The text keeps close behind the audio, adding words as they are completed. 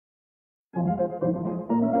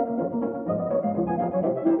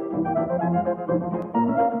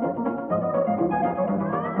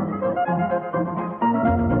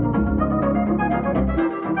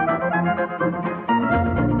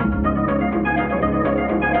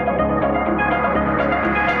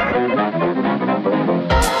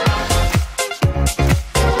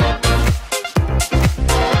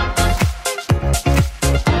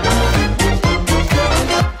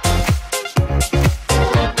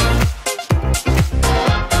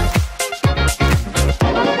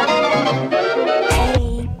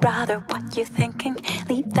You thinking?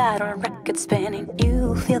 Leave that on record spinning.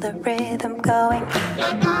 You feel the rhythm going.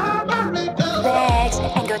 Legs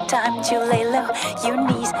ain't got time to lay low. Your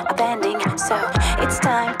knees are bending, so it's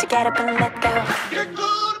time to get up and let go.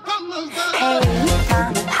 Hey,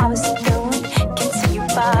 mama, how's it going? Can see your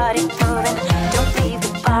body moving. Don't leave the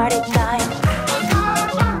party dying.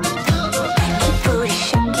 Keep booty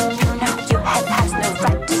shaking, you know your head has no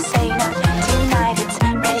right to say no. Tonight it's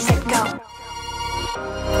ready, set, go.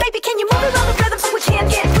 Baby, can you move around the rhythm so we can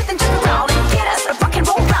get with and jump around and get us a rock and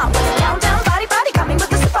roll round? Down, down, body, body, coming with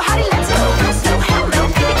the super hottie, let's go. No slow, hell no.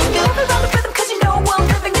 Baby, can you move around the rhythm? Cause you know I'm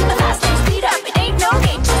living in the fast lane. Speed up, it ain't no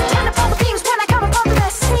game. Just turn up all the beams when I come upon the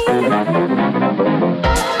best scene.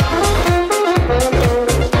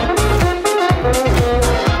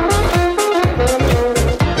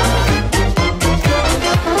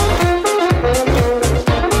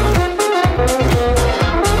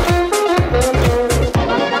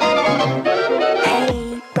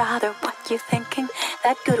 You thinking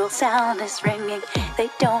that good old sound is ringing? They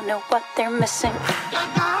don't know what they're missing.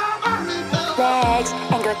 Legs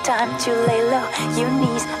ain't got time to lay low. Your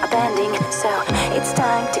knees are bending, so it's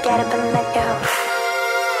time to get up and let go.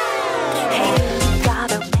 Hey,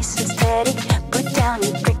 brother, listen steady. Put down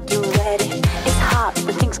your drink, you ready? It's hot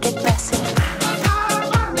when things get messy.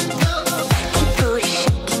 Keep booty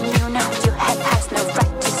shaking, you know your head has no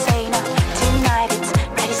right to say no. Tonight it's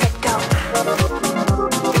ready, set, go.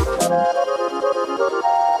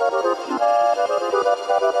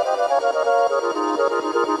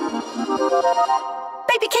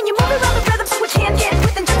 Baby, can you move around the rhythm so we can get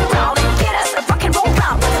with and jump around and get us a rock and roll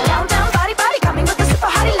round? Down, down, body, body, coming with the super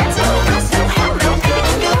hottie, let's go. No slow, hell no. Baby,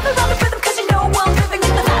 can you move around the rhythm? Cause you know I'm living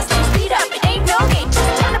in the fast lane. Speed up, it ain't no game.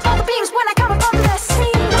 Just turn up all the beams when I come upon the best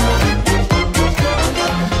scene.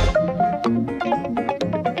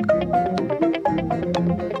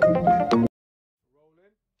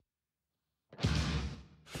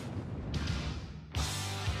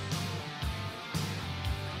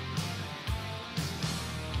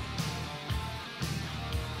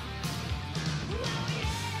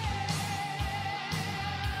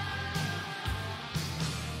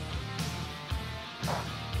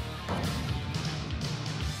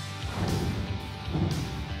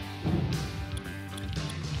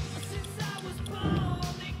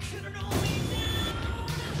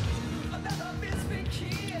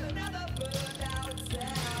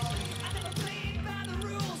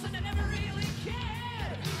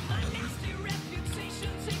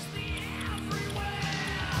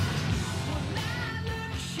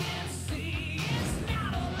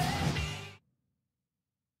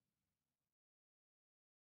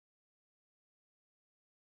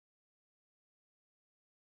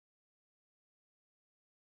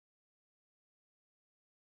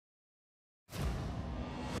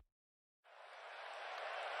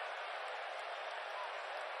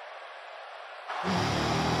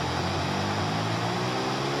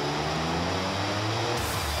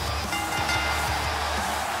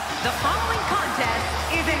 The following contest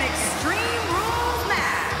is an Extreme Rules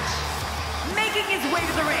match. Making his way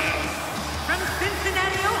to the ring, from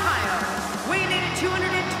Cincinnati, Ohio, weighing in at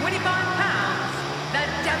 225 pounds, the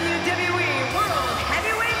WWE World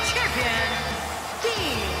Heavyweight Champion,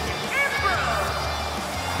 Dean Ambrose.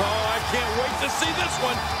 Oh, I can't wait to see this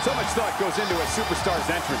one. So much thought goes into a superstar's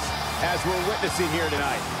entrance, as we're witnessing here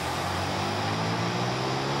tonight.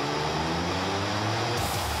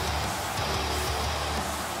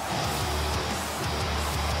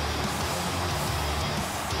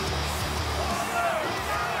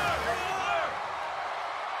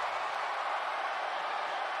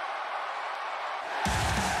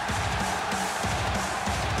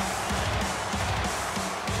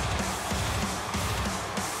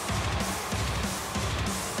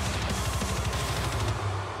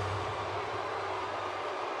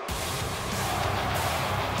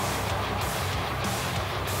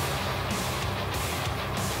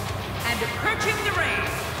 Approaching the ring,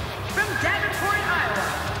 from Davenport, Iowa,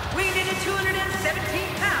 weighing in at 217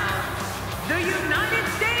 pounds, the United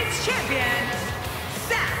States Champion,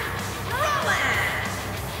 Seth Rollins.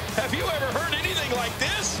 Have you ever heard anything like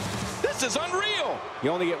this? This is unreal. You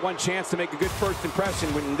only get one chance to make a good first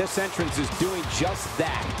impression when this entrance is doing just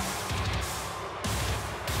that.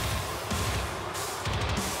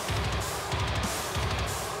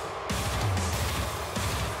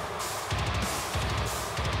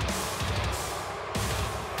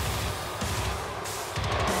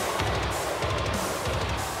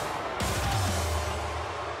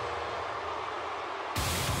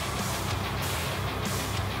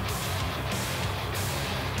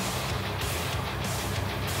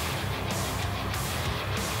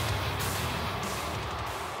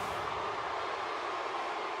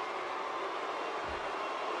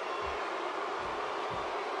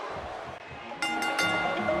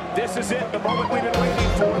 This is it, the moment we've been waiting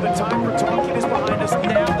for. The time for talking is behind us.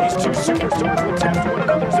 Now these two superstars will test one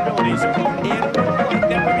another's abilities in like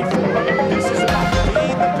never before.